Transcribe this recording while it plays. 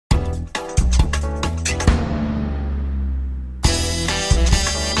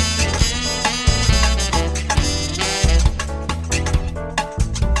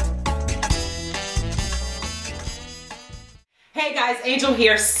Angel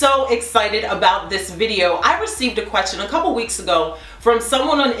here. So excited about this video. I received a question a couple weeks ago from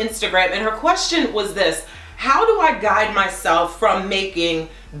someone on Instagram, and her question was this: how do I guide myself from making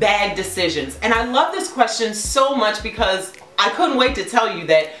bad decisions? And I love this question so much because I couldn't wait to tell you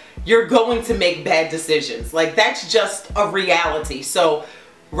that you're going to make bad decisions. Like, that's just a reality. So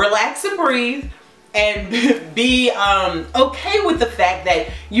relax and breathe and be okay with the fact that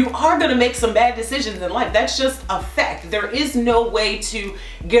you are going to make some bad decisions in life. That's just a fact. There is no way to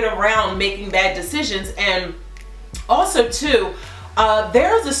get around making bad decisions. And also too,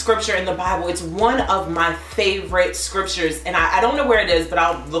 there's a scripture in the Bible. It's one of my favorite scriptures, and I don't know where it is, but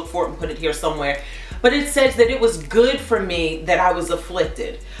I'll look for it and put it here somewhere. But it says that it was good for me that I was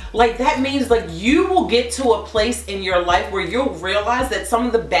afflicted. Like, that means like you will get to a place in your life where you'll realize that some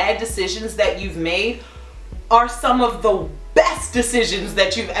of the bad decisions that you've made are some of the best decisions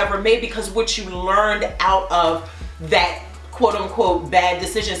that you've ever made, because what you learned out of that quote unquote bad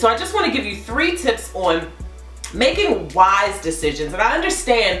decision. So I just want to give you 3 tips on making wise decisions. And I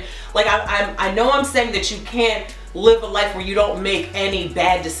understand, like, I know I'm saying that you can't live a life where you don't make any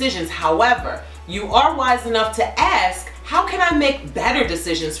bad decisions. However, you are wise enough to ask, how can I make better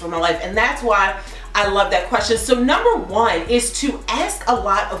decisions for my life? And that's why I love that question. So number 1 is to ask a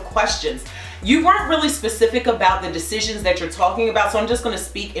lot of questions. You weren't really specific about the decisions that you're talking about, so I'm just going to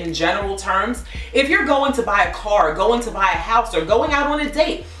speak in general terms. If you're going to buy a car, going to buy a house, or going out on a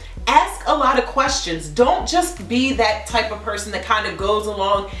date, ask a lot of questions. Don't just be that type of person that kind of goes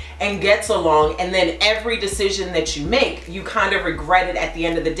along and gets along, and then every decision that you make, you kind of regret it at the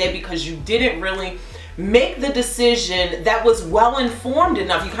end of the day because you didn't really make the decision that was well informed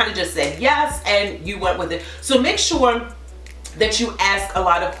enough. You kind of just said yes and you went with it. So make sure that you ask a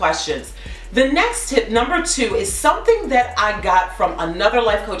lot of questions. The next tip, number 2, is something that I got from another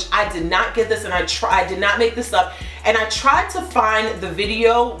life coach. I did not get this, and I did not make this up. And I tried to find the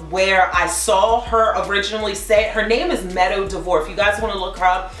video where I saw her originally say it. Her name is Meadow DeVore. If you guys want to look her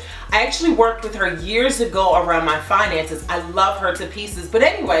up, I actually worked with her years ago around my finances. I love her to pieces. But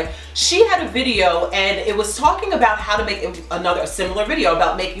anyway, she had a video, and it was talking about how to make a similar video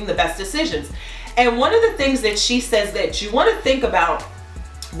about making the best decisions. And one of the things that she says that you want to think about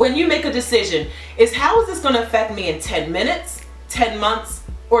when you make a decision is, how is this going to affect me in 10 minutes, 10 months,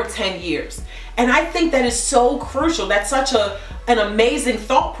 or 10 years? And I think that is so crucial. That's such an amazing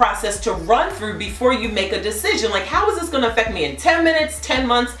thought process to run through before you make a decision. Like, how is this going to affect me in 10 minutes, 10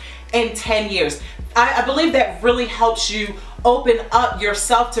 months, and 10 years? I believe that really helps you open up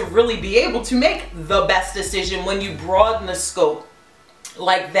yourself to really be able to make the best decision when you broaden the scope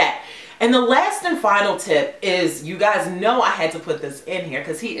like that. And the last and final tip is, you guys know I had to put this in here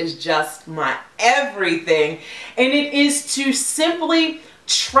because he is just my everything. And it is to simply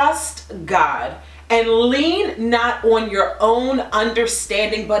trust God and lean not on your own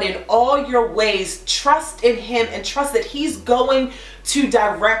understanding, but in all your ways, trust in Him and trust that He's going to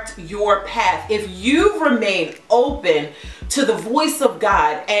direct your path. If you remain open to the voice of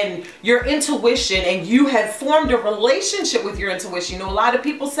God and your intuition, and you have formed a relationship with your intuition. You know, a lot of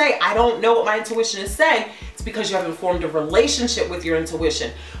people say, I don't know what my intuition is saying. It's because you haven't formed a relationship with your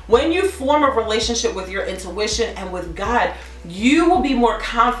intuition. When you form a relationship with your intuition and with God, you will be more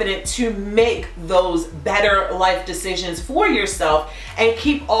confident to make those better life decisions for yourself and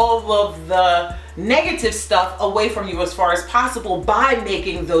keep all of the negative stuff away from you as far as possible by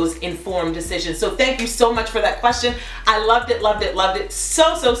making those informed decisions. So thank you so much for that question. I loved it, loved it, loved it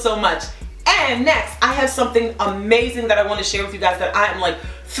so much. And next, I have something amazing that I want to share with you guys that I am like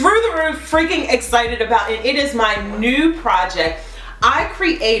through the roof freaking excited about, and it is my new project. I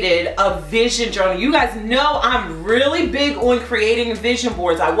created a vision journal. You guys know I'm really big on creating vision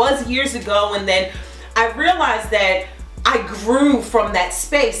boards. I was years ago, and then I realized that I grew from that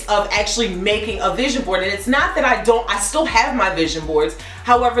space of actually making a vision board. And it's not that I still have my vision boards.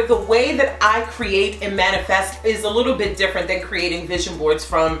 However, the way that I create and manifest is a little bit different than creating vision boards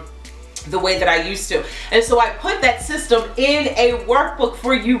from the way that I used to. And so I put that system in a workbook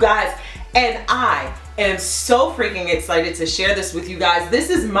for you guys, and I am so freaking excited to share this with you guys.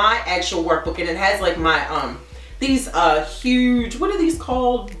 This is my actual workbook, and it has like my these huge, what are these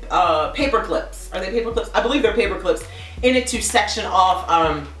called? Paper clips. Are they paper clips? I believe they're paper clips in it to section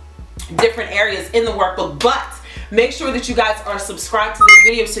off different areas in the workbook. But make sure that you guys are subscribed to this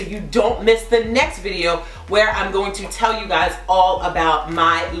video so you don't miss the next video where I'm going to tell you guys all about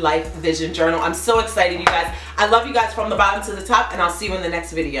my life vision journal. I'm so excited, you guys. I love you guys from the bottom to the top, and I'll see you in the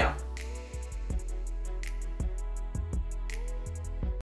next video.